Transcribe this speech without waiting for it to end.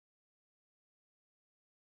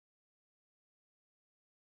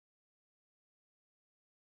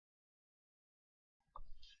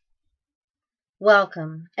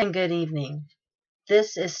Welcome and good evening.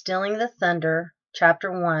 This is Stilling the Thunder,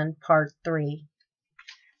 Chapter 1, Part 3.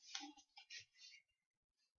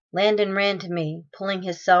 Landon ran to me, pulling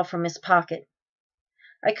his cell from his pocket.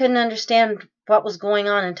 I couldn't understand what was going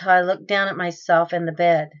on until I looked down at myself and the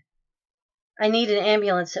bed. I need an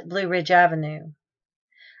ambulance at Blue Ridge Avenue.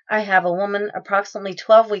 I have a woman approximately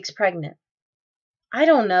 12 weeks pregnant. I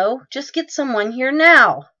don't know. Just get someone here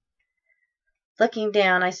now. Looking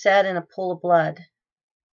down, I sat in a pool of blood.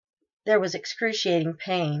 There was excruciating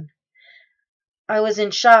pain. I was in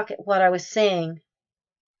shock at what I was seeing.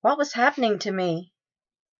 What was happening to me?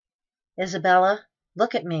 Isabella,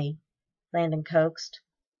 look at me, Landon coaxed.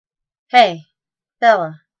 Hey,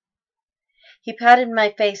 Bella. He patted my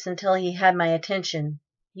face until he had my attention.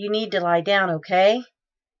 You need to lie down, okay?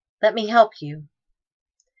 Let me help you.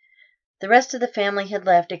 The rest of the family had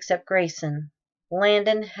left except Grayson.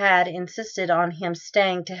 Landon had insisted on him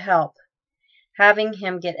staying to help, having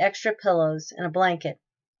him get extra pillows and a blanket.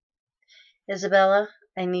 Isabella,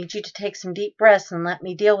 I need you to take some deep breaths and let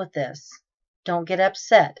me deal with this. Don't get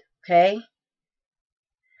upset, okay?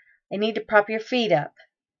 I need to prop your feet up.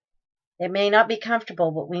 It may not be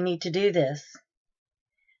comfortable, but we need to do this.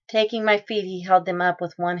 Taking my feet, he held them up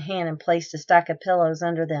with one hand and placed a stack of pillows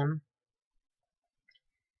under them.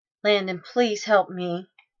 Landon, please help me.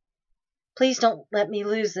 Please don't let me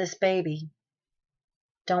lose this baby.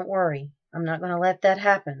 Don't worry. I'm not going to let that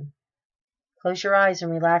happen. Close your eyes and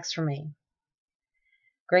relax for me.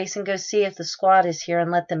 Grayson, go see if the squad is here and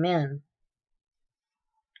let them in.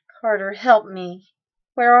 Carter, help me.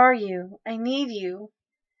 Where are you? I need you.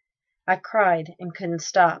 I cried and couldn't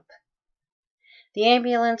stop. The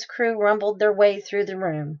ambulance crew rumbled their way through the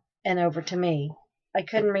room and over to me. I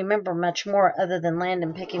couldn't remember much more other than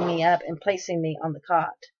Landon picking me up and placing me on the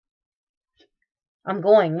cot. I'm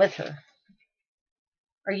going with her.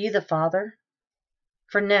 Are you the father?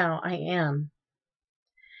 For now, I am.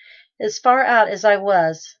 As far out as I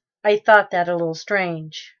was, I thought that a little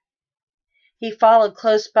strange. He followed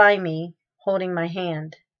close by me, holding my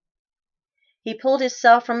hand. He pulled his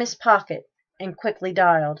cell from his pocket and quickly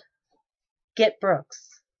dialed. Get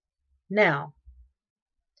Brooks. Now.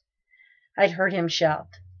 I'd heard him shout.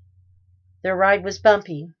 Their ride was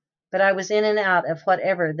bumpy, but I was in and out of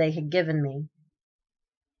whatever they had given me.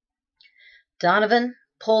 Donovan,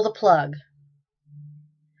 pull the plug.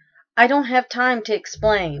 I don't have time to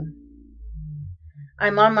explain.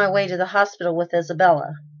 I'm on my way to the hospital with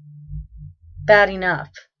Isabella. Bad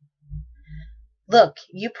enough. Look,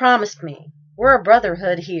 you promised me. We're a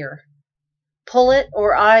brotherhood here. Pull it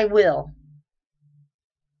or I will.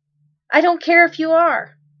 I don't care if you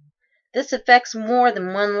are. This affects more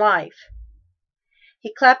than one life.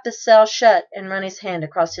 He clapped the cell shut and ran his hand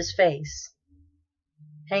across his face.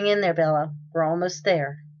 Hang in there, Bella. We're almost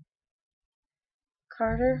there.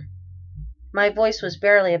 Carter? My voice was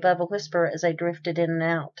barely above a whisper as I drifted in and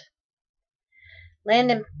out.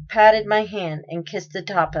 Landon patted my hand and kissed the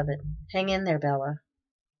top of it. Hang in there, Bella.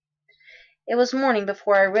 It was morning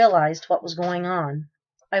before I realized what was going on.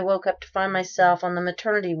 I woke up to find myself on the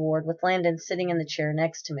maternity ward with Landon sitting in the chair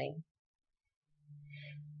next to me.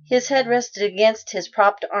 His head rested against his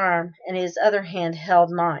propped arm, and his other hand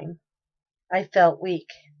held mine. I felt weak.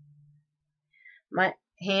 My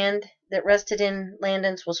hand that rested in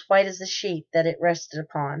Landon's was white as the sheet that it rested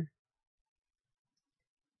upon.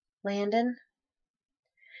 Landon?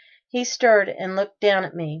 He stirred and looked down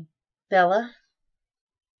at me. Bella?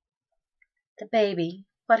 The baby.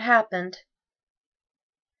 What happened?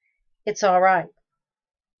 It's all right.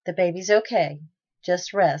 The baby's okay.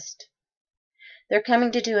 Just rest. They're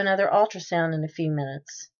coming to do another ultrasound in a few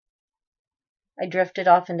minutes. I drifted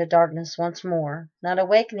off into darkness once more, not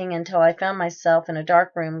awakening until I found myself in a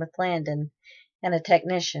dark room with Landon and a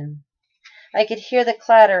technician. I could hear the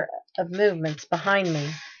clatter of movements behind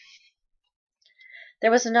me. There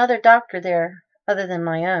was another doctor there other than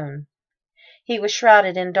my own. He was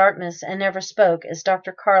shrouded in darkness and never spoke as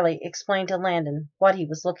Dr. Carley explained to Landon what he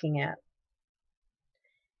was looking at.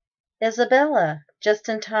 Isabella, just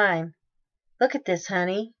in time. Look at this,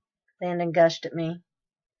 honey, Landon gushed at me.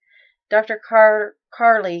 Dr.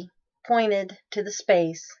 Carley pointed to the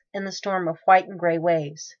space in the storm of white and gray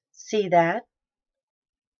waves. See that?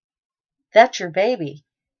 That's your baby.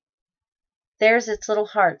 There's its little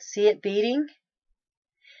heart. See it beating?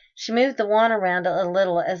 She moved the wand around a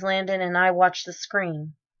little as Landon and I watched the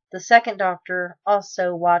screen. The second doctor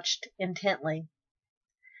also watched intently.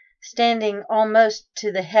 Standing almost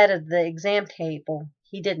to the head of the exam table,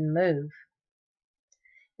 he didn't move.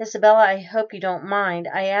 Isabella, I hope you don't mind.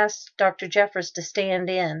 I asked Dr. Jeffers to stand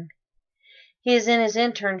in. He is in his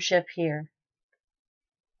internship here.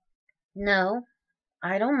 No,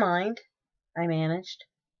 I don't mind, I managed.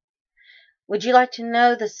 Would you like to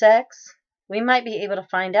know the sex? We might be able to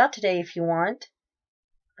find out today if you want.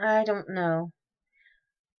 I don't know.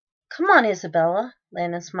 Come on, Isabella.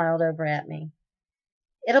 Landon smiled over at me.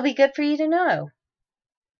 It'll be good for you to know.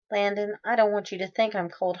 Landon, I don't want you to think I'm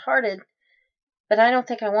cold-hearted, but I don't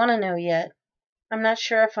think I want to know yet. I'm not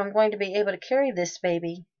sure if I'm going to be able to carry this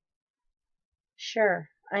baby. Sure,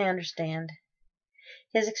 I understand.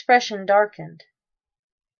 His expression darkened.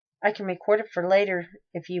 I can record it for later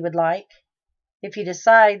if you would like. If you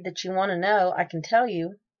decide that you want to know, I can tell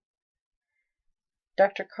you.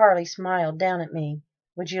 Dr. Carley smiled down at me.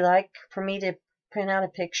 Would you like for me to print out a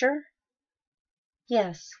picture?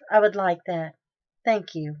 Yes, I would like that.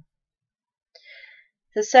 Thank you.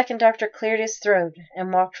 The second doctor cleared his throat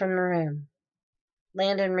and walked from the room.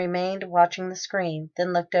 Landon remained watching the screen,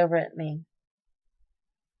 then looked over at me.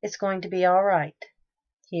 It's going to be all right,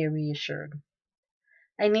 he reassured.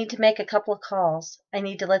 I need to make a couple of calls. I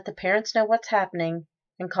need to let the parents know what's happening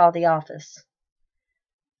and call the office.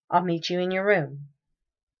 I'll meet you in your room.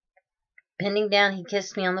 Bending down, he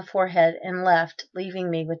kissed me on the forehead and left, leaving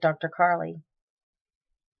me with Dr. Carley.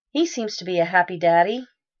 He seems to be a happy daddy.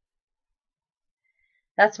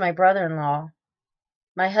 That's my brother-in-law.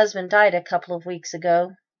 My husband died a couple of weeks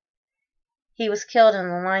ago. He was killed in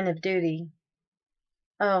the line of duty.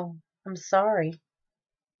 Oh, I'm sorry.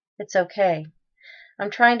 It's okay. I'm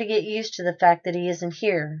trying to get used to the fact that he isn't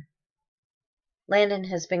here. Landon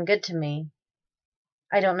has been good to me.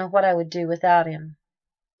 I don't know what I would do without him.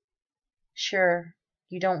 Sure,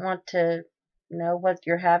 you don't want to know what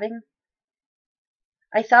you're having?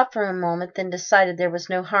 I thought for a moment, then decided there was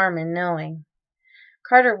no harm in knowing.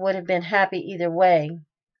 Carter would have been happy either way.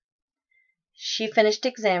 She finished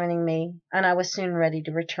examining me, and I was soon ready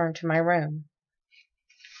to return to my room.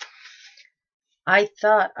 I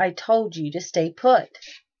thought I told you to stay put.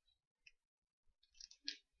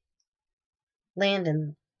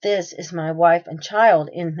 Landon, this is my wife and child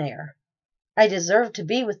in there. I deserve to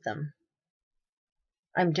be with them.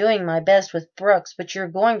 I'm doing my best with Brooks, but you're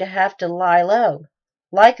going to have to lie low.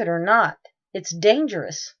 Like it or not, it's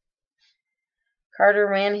dangerous. Carter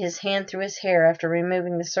ran his hand through his hair after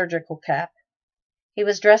removing the surgical cap. He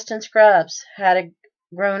was dressed in scrubs, had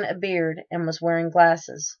grown a beard, and was wearing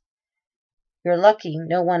glasses. You're lucky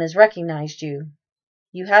no one has recognized you.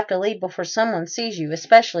 You have to leave before someone sees you,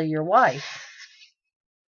 especially your wife.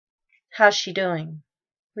 How's she doing?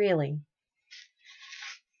 Really?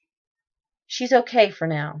 She's okay for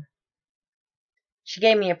now. She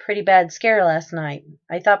gave me a pretty bad scare last night.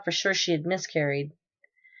 I thought for sure she had miscarried.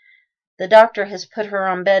 The doctor has put her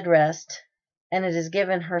on bed rest, and it has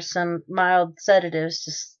given her some mild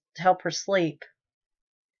sedatives to help her sleep.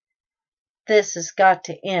 This has got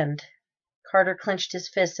to end. Carter clenched his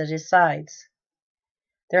fists at his sides.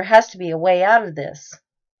 There has to be a way out of this.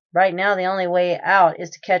 Right now, the only way out is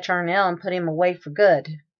to catch Arnell and put him away for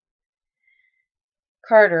good.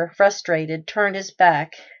 Carter, frustrated, turned his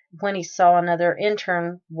back when he saw another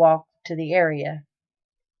intern walk to the area.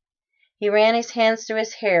 He ran his hands through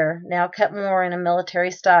his hair, now cut more in a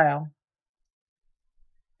military style.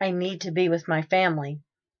 I need to be with my family.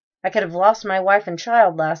 I could have lost my wife and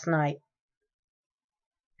child last night.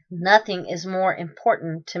 Nothing is more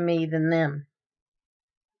important to me than them.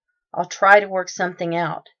 I'll try to work something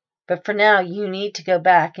out, but for now you need to go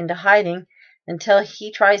back into hiding until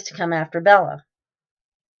he tries to come after Bella.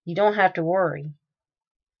 You don't have to worry.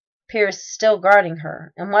 Pierce is still guarding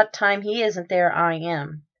her, and what time he isn't there, I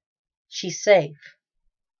am. She's safe.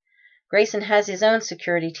 Grayson has his own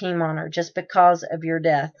security team on her just because of your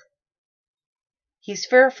death. He's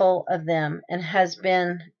fearful of them and has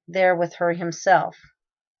been there with her himself.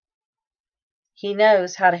 He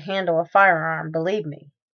knows how to handle a firearm, believe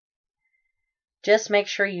me. Just make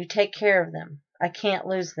sure you take care of them. I can't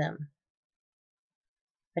lose them.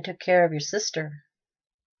 I took care of your sister.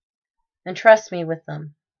 And trust me with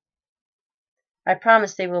them. I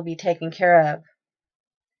promise they will be taken care of.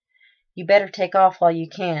 You better take off while you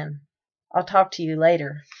can. I'll talk to you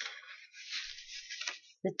later.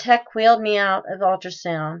 The tech wheeled me out of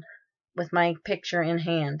ultrasound with my picture in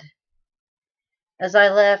hand. As I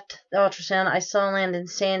left the ultrasound, I saw Landon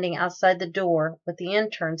standing outside the door with the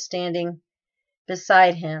intern standing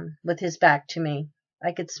beside him with his back to me.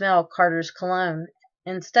 I could smell Carter's cologne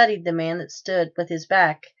and studied the man that stood with his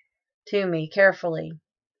back to me carefully.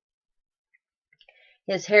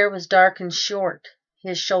 His hair was dark and short,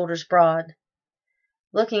 his shoulders broad.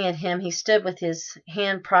 Looking at him, he stood with his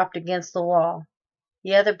hand propped against the wall.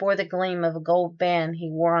 The other bore the gleam of a gold band he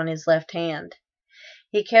wore on his left hand.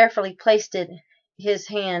 He carefully placed his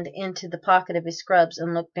hand into the pocket of his scrubs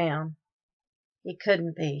and looked down. He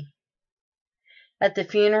couldn't be. At the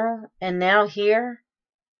funeral, and now here,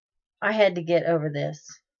 I had to get over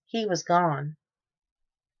this. He was gone.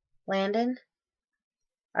 Landon?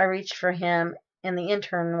 I reached for him, and the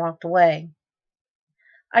intern walked away.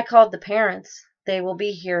 I called the parents. They will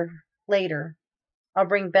be here later. I'll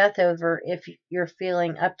bring Beth over if you're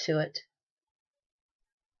feeling up to it.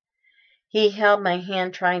 He held my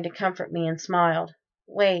hand, trying to comfort me, and smiled.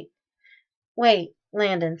 Wait,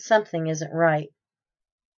 Landon, something isn't right.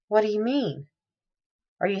 What do you mean?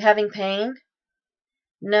 Are you having pain?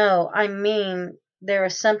 No, I mean there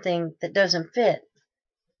is something that doesn't fit.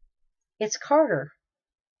 It's Carter.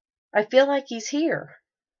 I feel like he's here.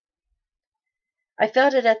 I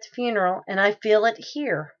felt it at the funeral, and I feel it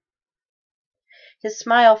here. His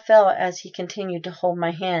smile fell as he continued to hold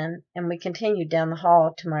my hand, and we continued down the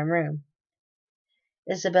hall to my room.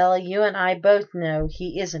 Isabella, you and I both know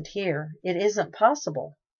he isn't here. It isn't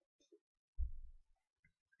possible.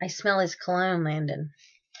 I smell his cologne, Landon.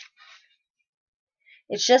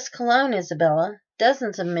 It's just cologne, Isabella.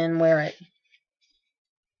 Dozens of men wear it.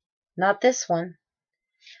 Not this one.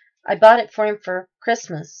 I bought it for him for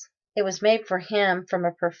Christmas. It was made for him from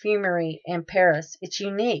a perfumery in Paris. It's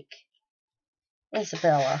unique.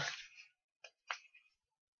 Isabella.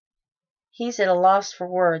 He's at a loss for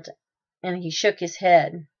words, and he shook his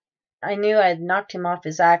head. I knew I had knocked him off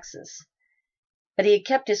his axis, but he had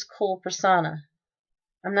kept his cool persona.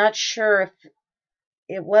 I'm not sure if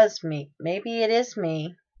it was me. Maybe it is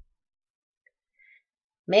me.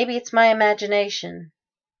 Maybe it's my imagination.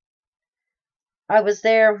 I was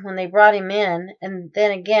there when they brought him in, and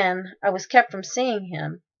then again I was kept from seeing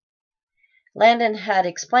him. Landon had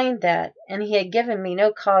explained that, and he had given me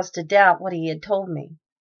no cause to doubt what he had told me.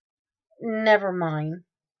 Never mind.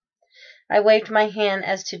 I waved my hand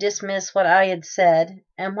as to dismiss what I had said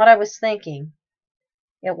and what I was thinking.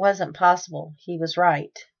 It wasn't possible. He was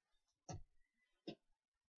right.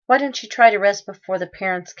 Why don't you try to rest before the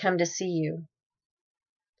parents come to see you?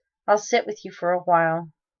 I'll sit with you for a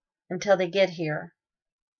while, until they get here.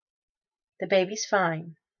 The baby's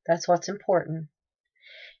fine. That's what's important.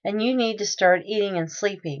 And you need to start eating and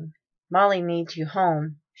sleeping. Molly needs you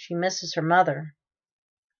home. She misses her mother.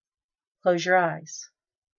 Close your eyes.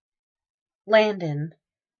 Landon.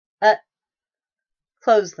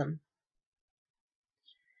 Close them.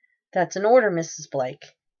 That's an order, Mrs. Blake.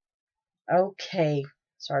 Okay,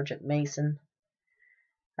 Sergeant Mason.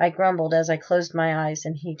 I grumbled as I closed my eyes,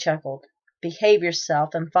 and he chuckled. Behave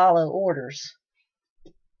yourself and follow orders.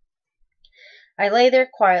 I lay there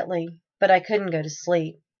quietly, but I couldn't go to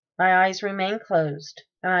sleep. My eyes remained closed,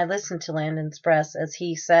 and I listened to Landon's breath as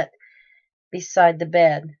he sat beside the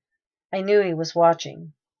bed. I knew he was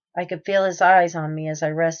watching. I could feel his eyes on me as I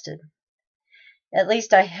rested. At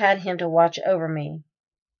least I had him to watch over me,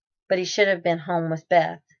 but he should have been home with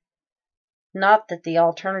Beth. Not that the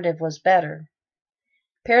alternative was better.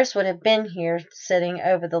 Pierce would have been here sitting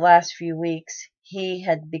over the last few weeks. He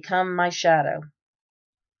had become my shadow.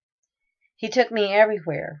 He took me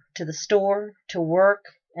everywhere, to the store, to work,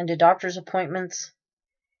 and to doctor's appointments.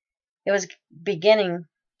 It was beginning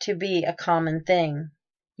to be a common thing.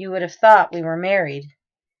 You would have thought we were married.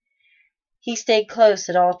 He stayed close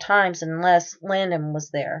at all times unless Landon was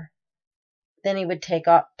there. Then he would take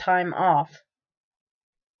time off.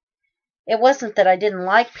 It wasn't that I didn't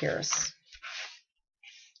like Pierce.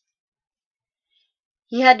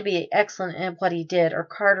 He had to be excellent at what he did, or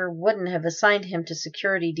Carter wouldn't have assigned him to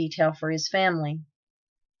security detail for his family.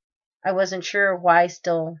 I wasn't sure why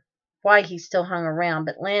he still hung around,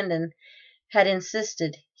 but Landon had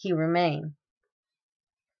insisted he remain.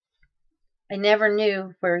 I never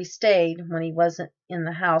knew where he stayed when he wasn't in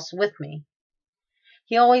the house with me.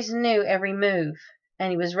 He always knew every move,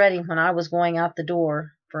 and he was ready when I was going out the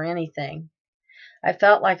door for anything. I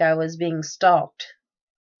felt like I was being stalked.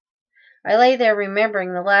 I lay there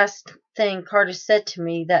remembering the last thing Carter said to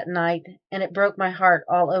me that night, and it broke my heart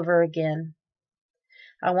all over again.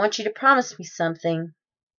 I want you to promise me something.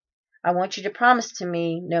 I want you to promise to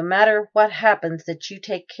me, no matter what happens, that you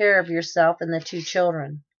take care of yourself and the 2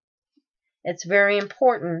 children. It's very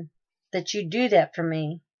important that you do that for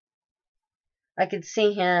me. I could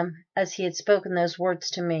see him as he had spoken those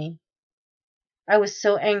words to me. I was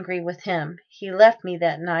so angry with him. He left me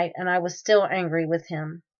that night, and I was still angry with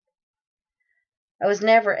him. I was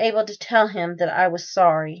never able to tell him that I was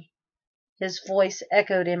sorry. His voice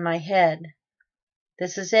echoed in my head.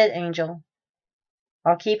 This is it, Angel.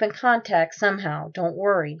 I'll keep in contact somehow. Don't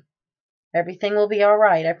worry. Everything will be all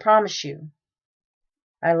right, I promise you.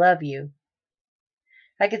 I love you.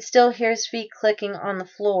 I could still hear his feet clicking on the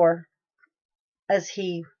floor as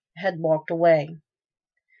he had walked away.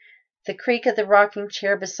 The creak of the rocking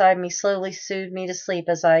chair beside me slowly soothed me to sleep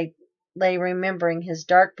as I lay remembering his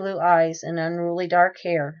dark blue eyes and unruly dark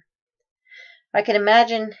hair. I could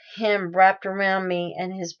imagine him wrapped around me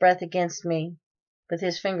and his breath against me, with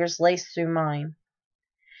his fingers laced through mine.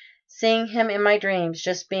 Seeing him in my dreams,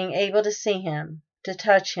 just being able to see him, to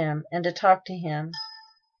touch him, and to talk to him,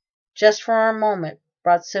 just for a moment,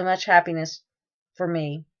 brought so much happiness for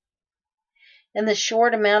me. In the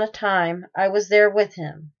short amount of time I was there with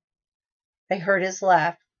him, I heard his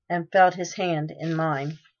laugh and felt his hand in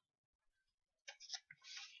mine.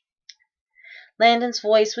 Landon's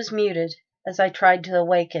voice was muted as I tried to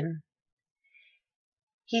awaken.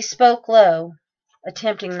 He spoke low,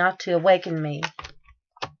 attempting not to awaken me.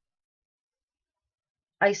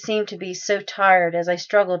 I seemed to be so tired as I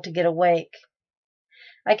struggled to get awake.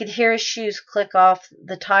 I could hear his shoes click off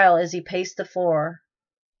the tile as he paced the floor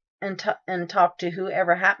and talked to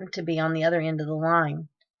whoever happened to be on the other end of the line.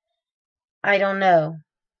 I don't know,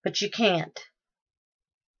 but you can't.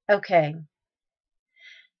 Okay.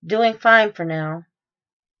 Doing fine for now.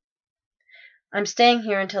 I'm staying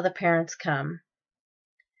here until the parents come.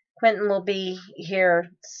 Quentin will be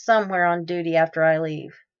here somewhere on duty after I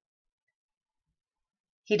leave.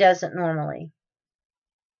 He doesn't normally.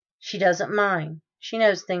 She doesn't mind. She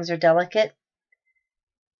knows things are delicate.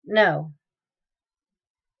 No.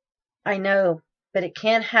 I know, but it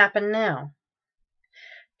can't happen now.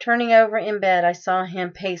 Turning over in bed, I saw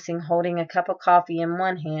him pacing, holding a cup of coffee in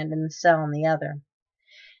one hand and the cell in the other.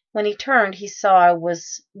 When he turned, he saw I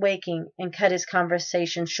was waking and cut his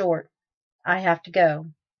conversation short. I have to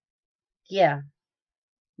go. Yeah,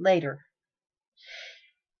 later.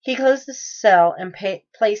 He closed the cell and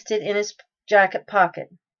placed it in his jacket pocket.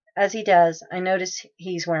 As he does, I notice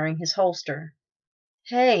he's wearing his holster.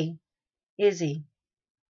 Hey, Izzy,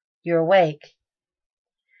 you're awake.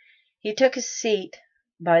 He took his seat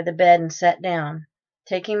by the bed and sat down,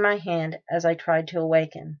 taking my hand as I tried to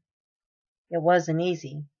awaken. It wasn't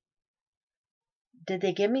easy. Did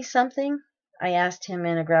they give me something? I asked him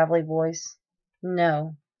in a gravelly voice.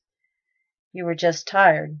 No. You were just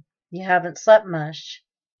tired. You haven't slept much.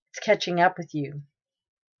 It's catching up with you.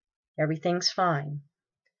 Everything's fine.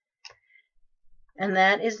 And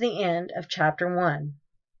that is the end of Chapter 1.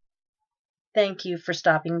 Thank you for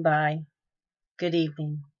stopping by. Good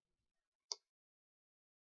evening.